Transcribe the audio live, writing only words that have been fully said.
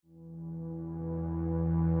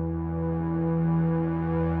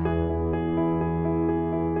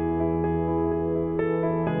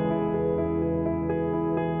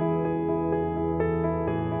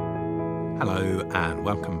and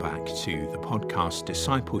welcome back to the podcast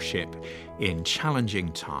Discipleship in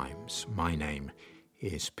Challenging Times. My name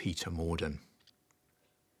is Peter Morden.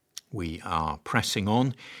 We are pressing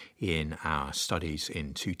on in our studies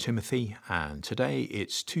in 2 Timothy, and today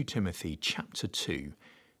it's 2 Timothy chapter 2,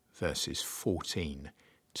 verses 14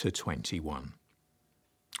 to 21.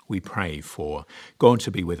 We pray for God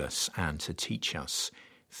to be with us and to teach us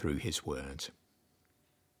through his word.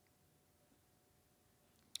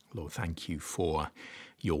 Lord, thank you for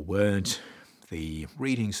your word. The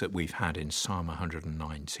readings that we've had in Psalm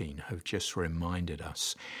 119 have just reminded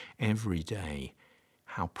us every day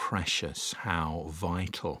how precious, how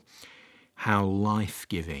vital, how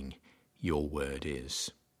life-giving your word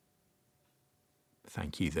is.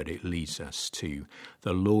 Thank you that it leads us to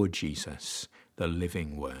the Lord Jesus, the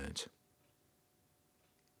living word.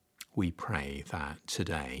 We pray that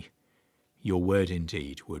today your word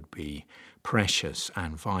indeed would be precious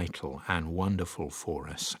and vital and wonderful for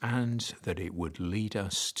us, and that it would lead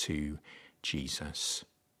us to Jesus,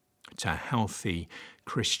 to healthy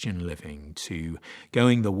Christian living, to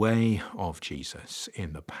going the way of Jesus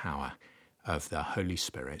in the power of the Holy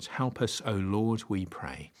Spirit. Help us, O Lord, we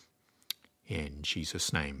pray. In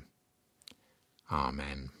Jesus' name,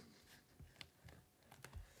 Amen.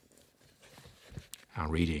 Our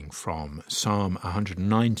reading from Psalm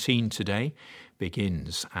 119 today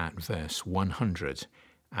begins at verse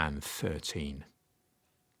 113.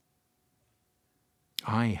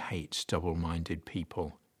 I hate double-minded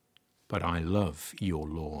people, but I love your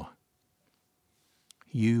law.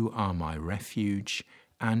 You are my refuge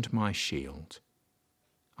and my shield.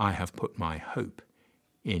 I have put my hope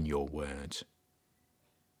in your word.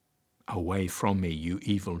 Away from me, you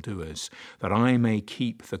evildoers, that I may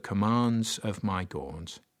keep the commands of my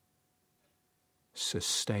God.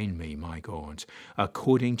 Sustain me, my God,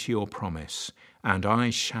 according to your promise, and I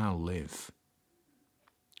shall live.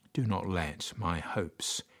 Do not let my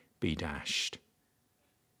hopes be dashed.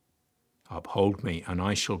 Uphold me, and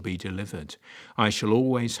I shall be delivered. I shall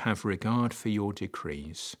always have regard for your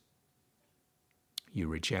decrees. You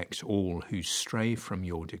reject all who stray from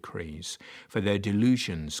your decrees, for their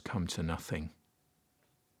delusions come to nothing.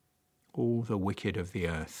 All the wicked of the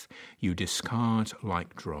earth you discard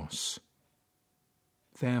like dross.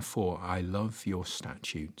 Therefore I love your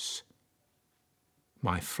statutes.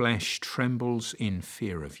 My flesh trembles in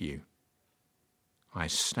fear of you. I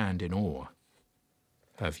stand in awe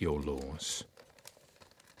of your laws.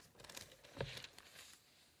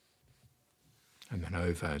 And then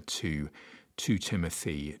over to 2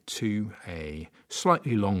 Timothy 2, a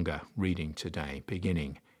slightly longer reading today,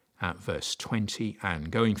 beginning at verse 20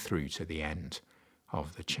 and going through to the end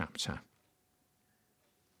of the chapter.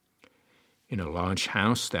 In a large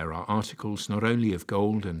house there are articles not only of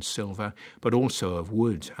gold and silver, but also of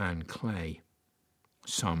wood and clay.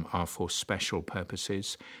 Some are for special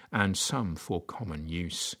purposes, and some for common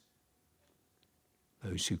use.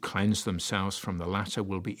 Those who cleanse themselves from the latter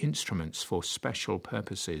will be instruments for special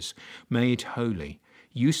purposes, made holy,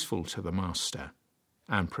 useful to the master,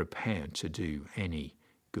 and prepared to do any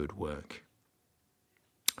good work.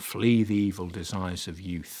 Flee the evil desires of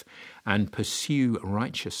youth, and pursue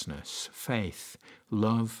righteousness, faith,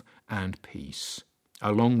 love, and peace,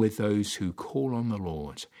 along with those who call on the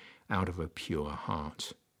Lord out of a pure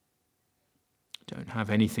heart. Don't have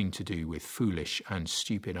anything to do with foolish and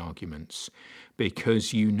stupid arguments,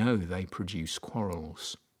 because you know they produce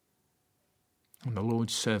quarrels. And the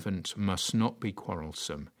Lord's servant must not be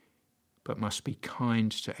quarrelsome, but must be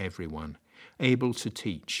kind to everyone, able to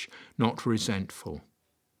teach, not resentful.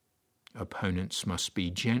 Opponents must be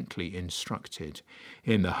gently instructed,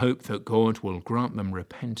 in the hope that God will grant them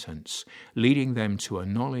repentance, leading them to a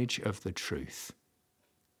knowledge of the truth,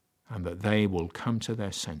 and that they will come to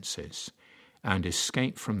their senses and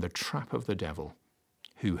escape from the trap of the devil,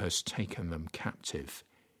 who has taken them captive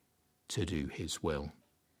to do his will.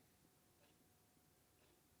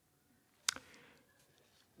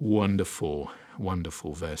 Wonderful,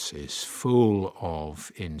 wonderful verses, full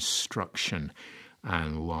of instruction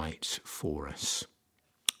and light for us.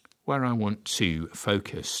 Where I want to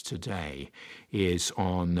focus today is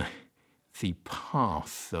on the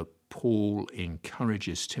path that Paul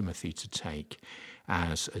encourages Timothy to take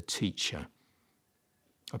as a teacher.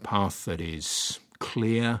 A path that is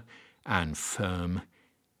clear and firm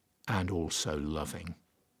and also loving.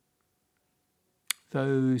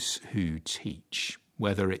 Those who teach,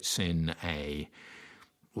 whether it's in a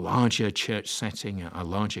larger church setting, a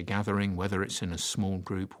larger gathering, whether it's in a small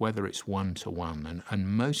group, whether it's one-to-one, and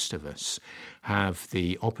most of us have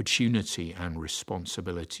the opportunity and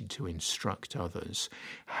responsibility to instruct others.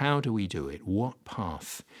 How do we do it? What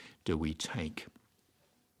path do we take?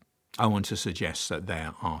 I want to suggest that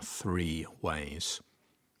there are three ways.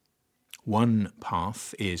 One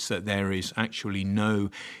path is that there is actually no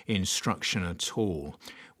instruction at all.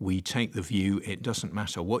 We take the view it doesn't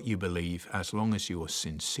matter what you believe as long as you are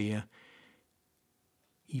sincere.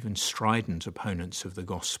 Even strident opponents of the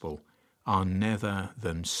gospel are never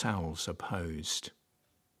themselves opposed.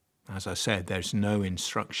 As I said, there's no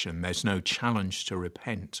instruction, there's no challenge to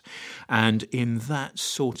repent. And in that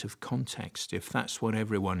sort of context, if that's what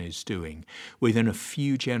everyone is doing, within a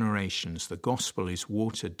few generations, the gospel is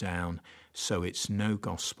watered down, so it's no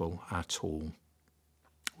gospel at all.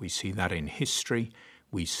 We see that in history,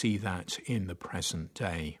 we see that in the present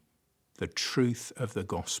day. The truth of the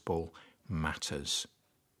gospel matters.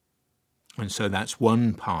 And so that's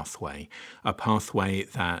one pathway, a pathway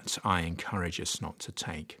that I encourage us not to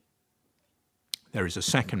take. There is a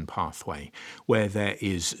second pathway where there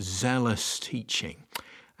is zealous teaching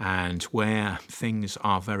and where things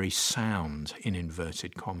are very sound, in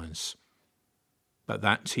inverted commas. But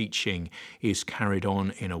that teaching is carried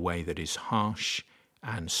on in a way that is harsh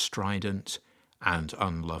and strident and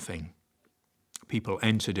unloving. People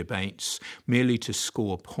enter debates merely to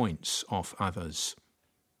score points off others.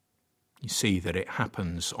 You see that it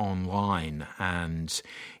happens online and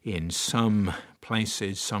in some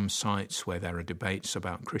places, some sites where there are debates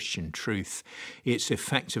about Christian truth, it's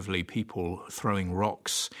effectively people throwing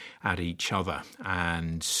rocks at each other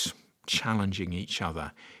and challenging each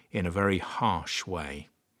other in a very harsh way.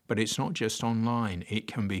 But it's not just online, it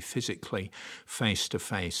can be physically face to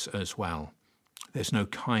face as well. There's no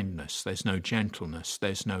kindness, there's no gentleness,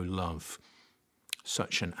 there's no love.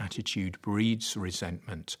 Such an attitude breeds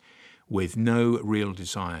resentment, with no real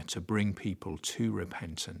desire to bring people to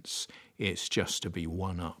repentance. It's just to be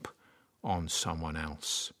one up on someone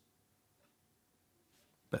else.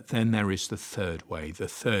 But then there is the third way, the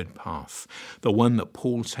third path, the one that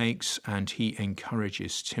Paul takes and he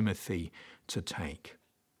encourages Timothy to take.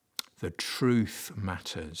 The truth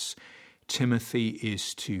matters. Timothy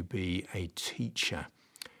is to be a teacher,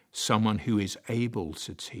 someone who is able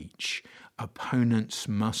to teach. Opponents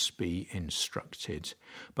must be instructed,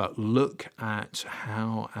 but look at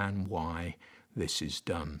how and why this is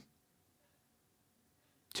done.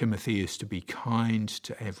 Timothy is to be kind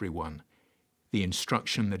to everyone. The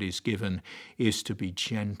instruction that is given is to be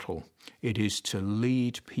gentle. It is to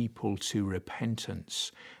lead people to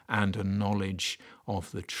repentance and a knowledge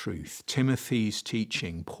of the truth. Timothy's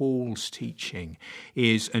teaching, Paul's teaching,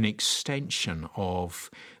 is an extension of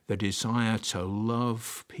the desire to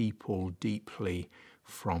love people deeply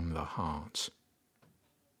from the heart.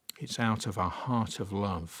 It's out of a heart of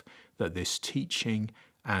love that this teaching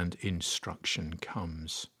and instruction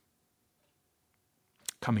comes.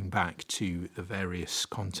 Coming back to the various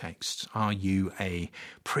contexts, are you a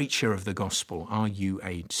preacher of the gospel? Are you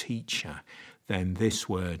a teacher? Then this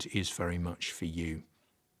word is very much for you.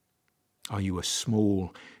 Are you a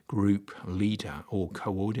small group leader or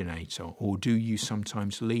coordinator, or do you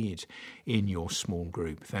sometimes lead in your small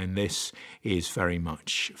group? Then this is very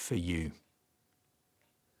much for you.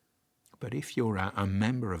 But if you're a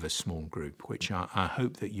member of a small group, which I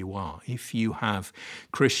hope that you are, if you have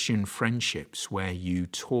Christian friendships where you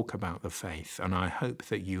talk about the faith, and I hope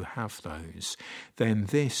that you have those, then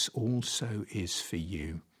this also is for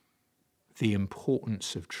you. The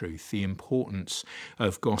importance of truth, the importance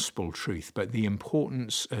of gospel truth, but the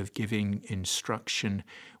importance of giving instruction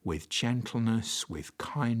with gentleness, with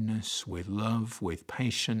kindness, with love, with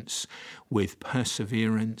patience, with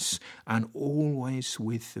perseverance, and always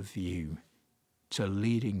with the view to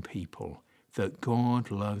leading people that God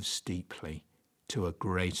loves deeply to a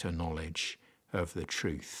greater knowledge of the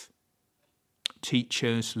truth.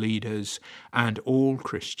 Teachers, leaders, and all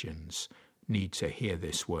Christians need to hear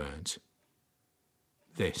this word.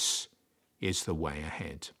 This is the way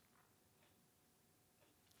ahead.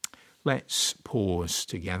 Let's pause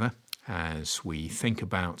together as we think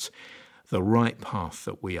about the right path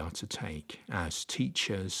that we are to take as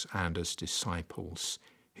teachers and as disciples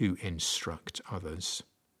who instruct others.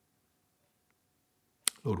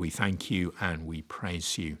 Lord, we thank you and we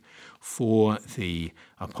praise you for the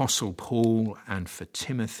Apostle Paul and for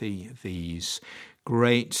Timothy, these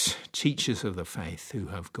great teachers of the faith who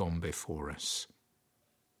have gone before us.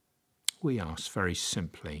 We ask very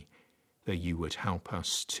simply that you would help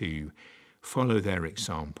us to follow their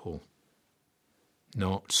example,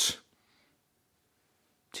 not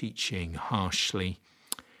teaching harshly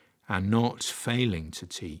and not failing to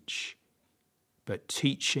teach, but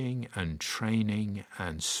teaching and training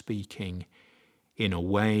and speaking in a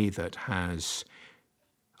way that has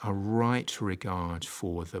a right regard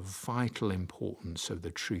for the vital importance of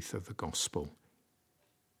the truth of the gospel.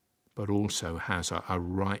 but also has a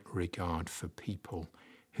right regard for people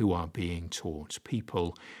who are being taught,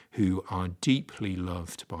 people who are deeply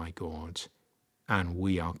loved by God, and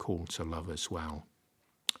we are called to love as well.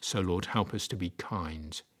 So, Lord, help us to be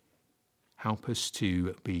kind. Help us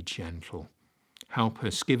to be gentle. Help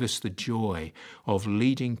us, give us the joy of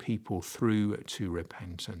leading people through to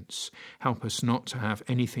repentance. Help us not to have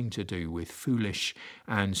anything to do with foolish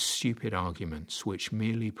and stupid arguments which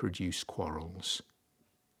merely produce quarrels.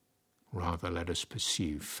 Rather, let us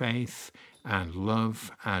pursue faith and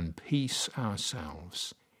love and peace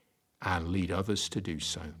ourselves and lead others to do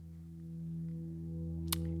so.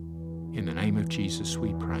 In the name of Jesus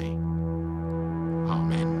we pray.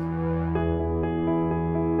 Amen.